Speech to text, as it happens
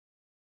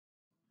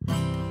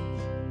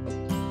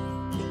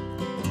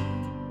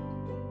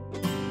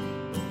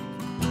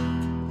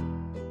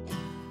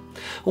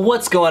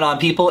What's going on,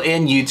 people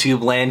in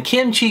YouTube land?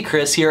 Kimchi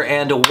Chris here,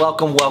 and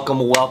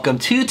welcome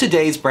to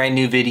today's brand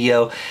new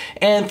video.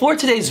 And for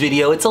today's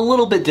video, it's a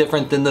little bit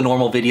different than the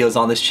normal videos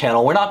on this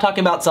channel. We're not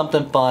talking about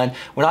something fun,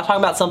 we're not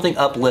talking about something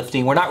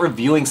uplifting, we're not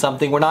reviewing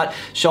something, we're not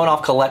showing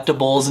off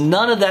collectibles,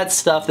 none of that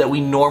stuff that we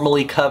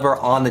normally cover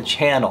on the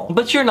channel.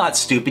 But you're not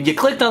stupid. You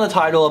clicked on the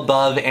title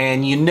above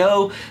and you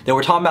know that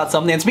we're talking about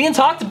something that's being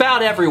talked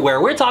about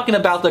everywhere. We're talking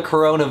about the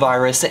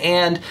coronavirus,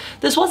 and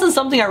this wasn't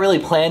something I really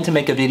planned to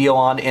make a video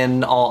on,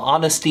 in all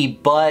honesty,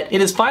 but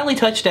it has finally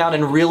touched down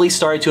and really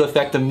started to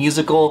affect the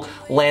musical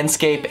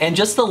landscape and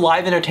just the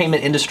live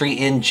entertainment industry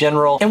in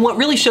general. And what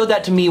really showed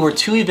that to me were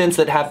two events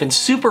that happened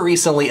super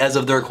recently as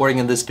of the recording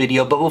of this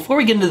video. But before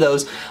we get into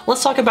those,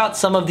 let's talk about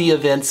some of the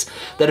events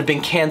that have been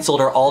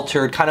canceled or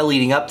altered kind of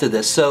leading up to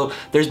this. So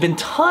there's been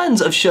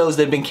tons of shows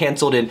that have been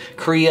canceled in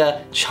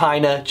Korea,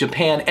 China,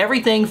 Japan,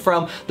 everything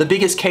from the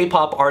biggest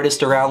K-pop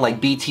artists around like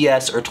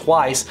BTS or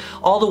Twice,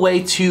 all the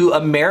way to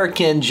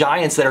American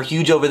giants that are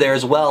huge over there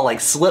as well,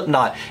 like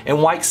Slipknot and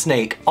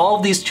Whitesnake. All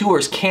of these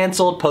tours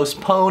canceled,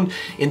 postponed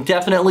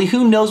indefinitely.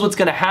 Who knows what's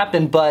gonna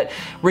happen, but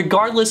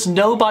regardless,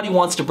 nobody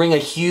wants to bring a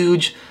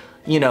huge,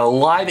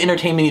 live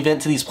entertainment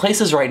event to these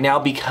places right now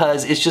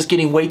because it's just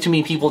getting way too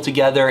many people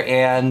together,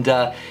 and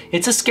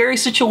it's a scary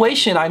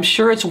situation. I'm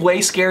sure it's way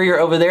scarier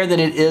over there than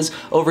it is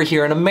over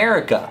here in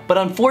America. But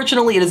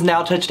unfortunately, it has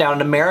now touched down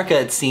in America,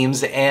 it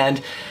seems,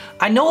 and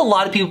I know a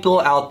lot of people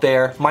out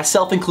there,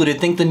 myself included,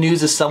 think the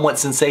news is somewhat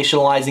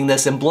sensationalizing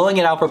this and blowing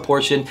it out of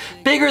proportion,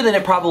 bigger than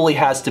it probably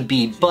has to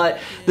be. But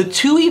the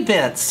two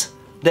events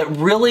that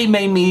really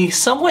made me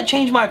somewhat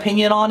change my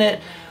opinion on it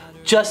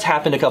just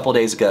happened a couple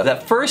days ago.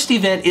 That first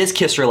event is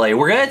Kiss related.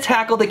 We're gonna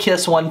tackle the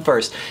Kiss one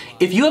first.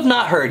 If you have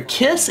not heard,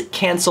 Kiss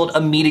canceled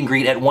a meet and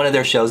greet at one of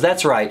their shows.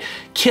 That's right,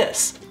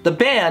 Kiss, the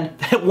band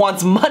that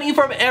wants money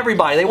from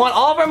everybody. They want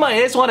all of our money.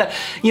 They just want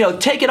to,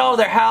 take it all to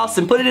their house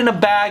and put it in a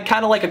bag,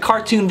 kind of like a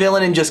cartoon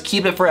villain, and just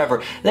keep it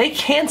forever. They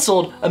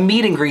canceled a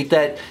meet and greet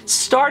that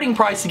starting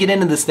price to get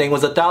into this thing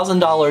was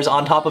 $1,000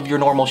 on top of your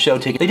normal show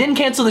ticket. They didn't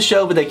cancel the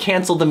show, but they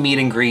canceled the meet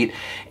and greet.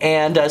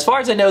 And as far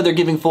as I know, they're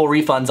giving full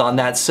refunds on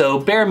that. So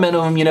bare minimum,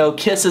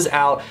 Kiss is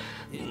out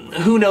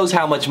who knows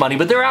how much money,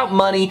 but they're out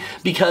money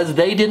because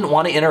they didn't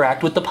want to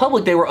interact with the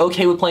public. They were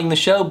okay with playing the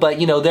show, but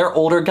they're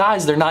older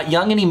guys, they're not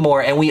young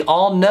anymore, and we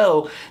all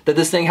know that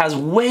this thing has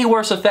way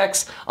worse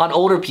effects on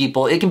older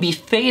people. It can be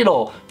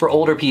fatal for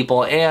older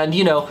people, and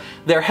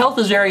their health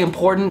is very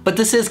important, but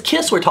this is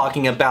Kiss we're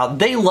talking about.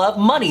 They love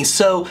money,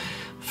 so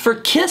for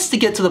Kiss to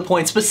get to the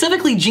point,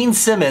 specifically Gene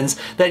Simmons,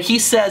 that he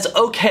says,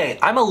 okay,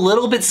 I'm a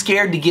little bit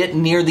scared to get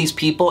near these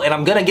people and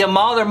I'm gonna give them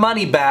all their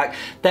money back,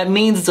 that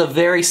means it's a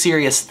very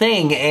serious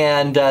thing,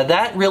 and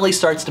that really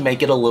starts to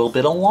make it a little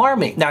bit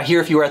alarming. Now here,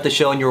 if you were at the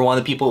show and you were one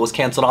of the people it was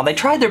canceled on, they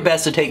tried their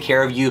best to take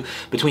care of you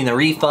between the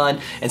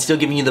refund and still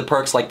giving you the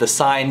perks like the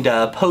signed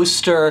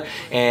poster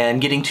and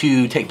getting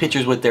to take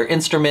pictures with their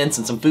instruments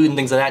and some food and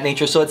things of that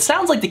nature. So it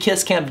sounds like the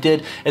Kiss camp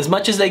did as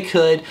much as they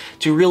could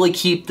to really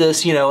keep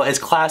this, as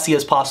classy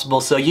as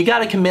possible, so you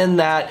gotta commend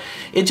that.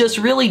 It just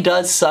really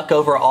does suck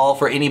overall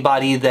for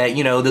anybody that,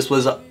 this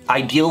was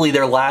ideally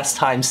their last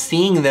time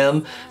seeing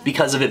them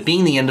because of it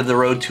being the end of the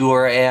road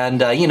tour, and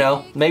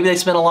maybe they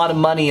spent a lot of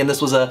money and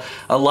this was a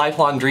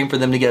lifelong dream for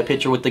them to get a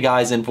picture with the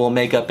guys in full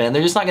makeup, and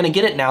they're just not gonna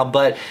get it now.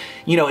 But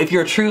if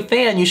you're a true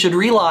fan, you should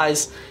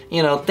realize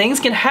things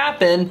can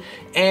happen,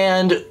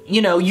 and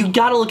you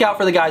gotta look out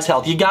for the guys'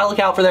 health. You gotta look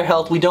out for their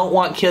health. We don't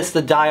want Kiss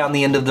to die on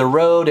the end of the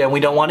road, and we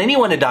don't want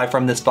anyone to die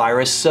from this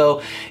virus,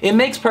 so it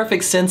makes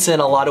perfect sense in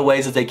a lot of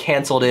ways that they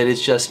canceled it.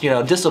 It's just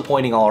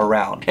disappointing all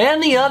around.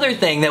 And the other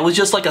thing that was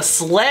just like a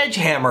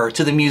sledgehammer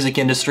to the music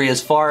industry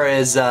as far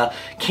as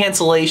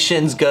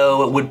cancellations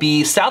go would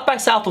be South by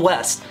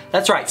Southwest.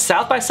 That's right,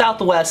 South by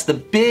Southwest, the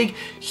big,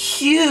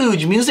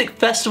 huge music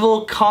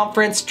festival,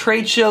 conference,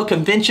 trade show,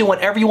 convention,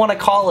 whatever you want to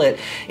call it,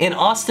 in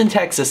Austin,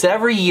 Texas.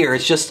 Every year,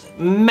 it's just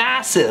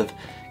massive.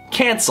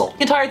 Canceled.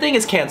 The entire thing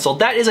is canceled.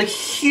 That is a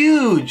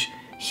huge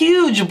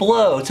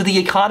blow to the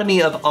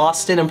economy of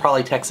Austin and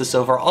probably Texas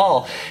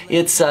overall.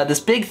 It's this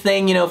big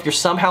thing, if you're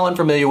somehow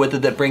unfamiliar with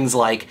it, that brings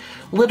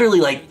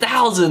literally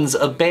thousands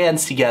of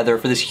bands together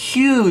for this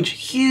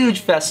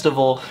huge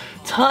festival.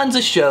 Tons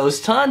of shows,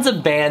 tons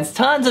of bands,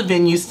 tons of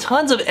venues,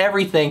 tons of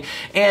everything,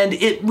 and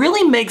it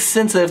really makes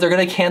sense that if they're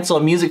going to cancel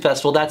a music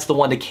festival, that's the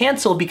one to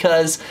cancel,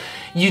 because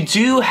you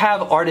do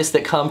have artists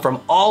that come from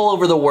all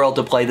over the world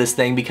to play this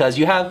thing, because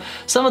you have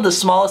some of the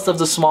smallest of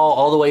the small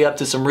all the way up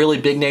to some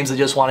really big names that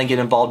just want to get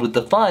involved with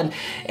the fun,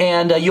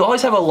 and you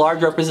always have a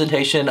large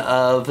representation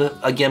of,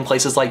 again,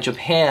 places like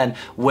Japan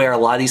where a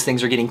lot of these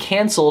things are getting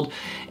canceled,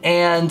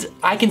 and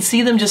I can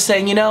see them just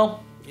saying,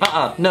 no,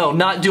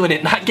 not doing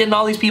it. Not getting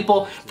all these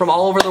people from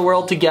all over the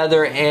world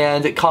together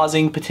and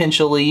causing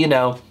potentially,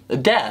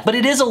 death. But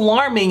it is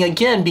alarming,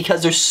 again,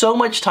 because there's so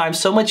much time,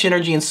 so much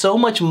energy, and so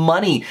much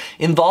money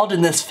involved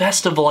in this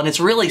festival, and it's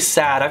really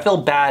sad. I feel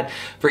bad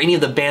for any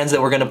of the bands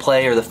that were gonna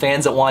play, or the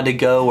fans that wanted to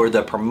go, or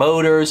the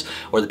promoters,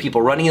 or the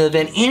people running the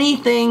event,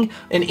 anything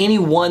and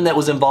anyone that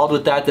was involved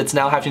with that that's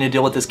now having to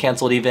deal with this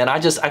canceled event.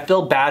 I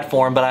feel bad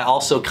for them, but I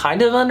also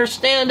kind of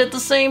understand at the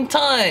same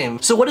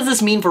time. So what does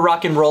this mean for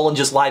rock and roll and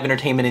just live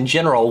entertainment in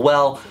general?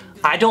 Well,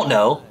 I don't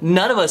know.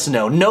 None of us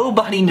know.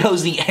 Nobody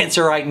knows the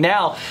answer right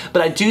now,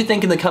 but I do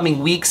think in the coming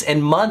weeks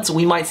and months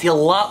we might see a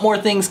lot more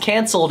things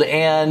canceled,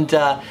 and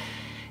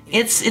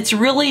it's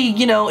really,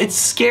 you know, it's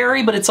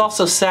scary, but it's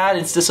also sad,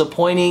 it's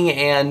disappointing,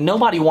 and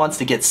nobody wants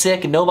to get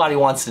sick and nobody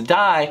wants to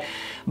die,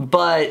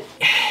 but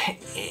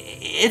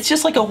it's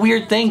just like a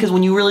weird thing, because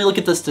when you really look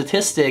at the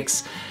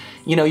statistics,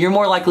 you know, you're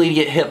more likely to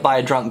get hit by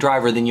a drunk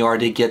driver than you are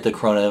to get the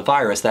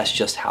coronavirus. That's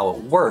just how it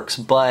works.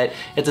 But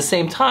at the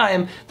same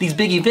time, these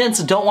big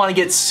events don't want to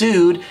get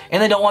sued,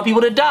 and they don't want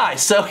people to die.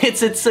 So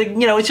it's a,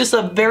 you know, it's just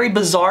a very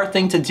bizarre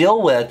thing to deal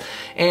with.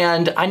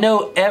 And I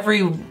know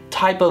every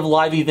type of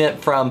live event,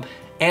 from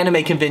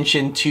anime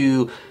convention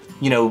to,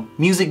 you know,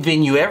 music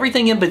venue,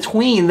 everything in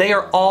between, they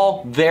are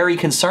all very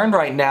concerned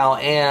right now,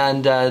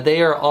 and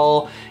they are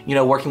all, you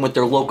know, working with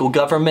their local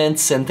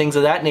governments and things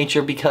of that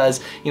nature,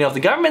 because, you know, if the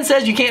government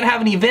says you can't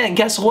have an event,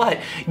 guess what?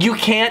 You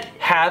can't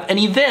have an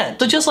event.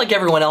 So just like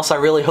everyone else, I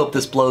really hope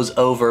this blows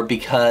over,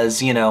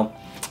 because, you know,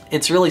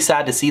 it's really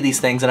sad to see these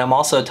things, and I'm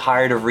also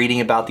tired of reading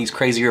about these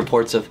crazy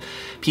reports of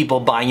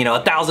people buying, you know,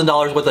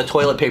 $1,000 worth of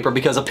toilet paper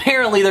because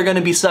apparently they're gonna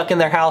be stuck in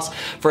their house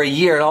for a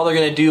year, and all they're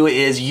gonna do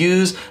is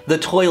use the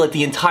toilet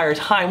the entire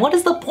time. What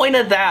is the point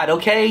of that,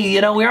 okay? You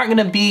know, we aren't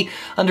gonna be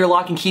under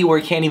lock and key where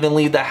we can't even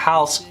leave the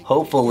house,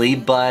 hopefully,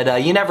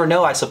 but you never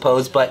know, I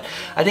suppose. But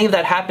I think if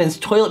that happens,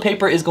 toilet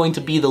paper is going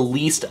to be the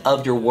least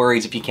of your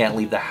worries if you can't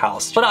leave the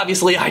house. But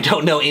obviously, I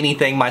don't know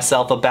anything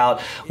myself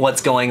about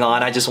what's going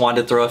on. I just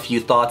wanted to throw a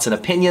few thoughts and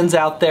opinions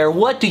out there.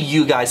 What do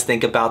you guys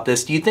think about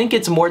this? Do you think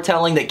it's more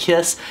telling that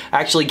KISS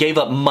actually gave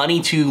up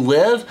money to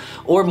live,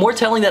 or more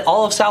telling that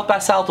all of South by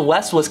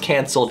Southwest was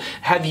canceled?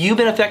 Have you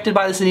been affected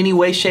by this in any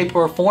way, shape,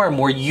 or form?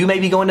 Were you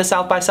maybe going to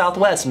South by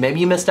Southwest? Maybe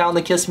you missed out on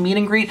the KISS meet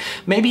and greet.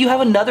 Maybe you have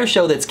another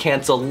show that's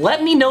canceled.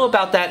 Let me know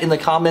about that in the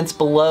comments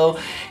below,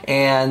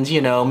 and,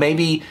 you know,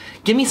 maybe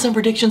give me some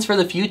predictions for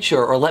the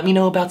future, or let me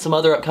know about some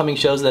other upcoming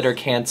shows that are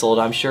canceled.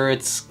 I'm sure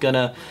it's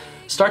gonna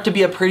start to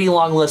be a pretty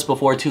long list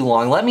before too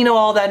long. Let me know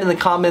all that in the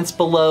comments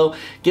below.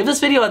 Give this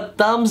video a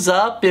thumbs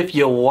up if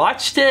you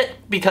watched it,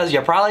 because you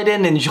probably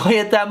didn't enjoy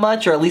it that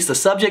much, or at least the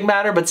subject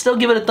matter, but still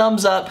give it a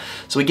thumbs up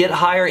so we get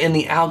higher in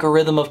the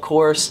algorithm, of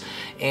course.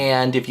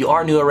 And if you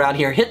are new around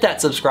here, hit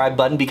that subscribe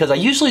button, because I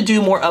usually do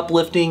more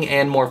uplifting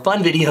and more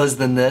fun videos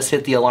than this.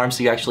 Hit the alarm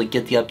so you actually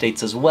get the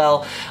updates as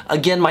well.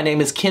 Again, my name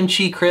is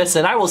Kimchi Chris,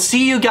 and I will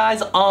see you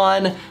guys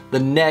on the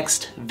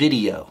next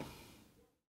video.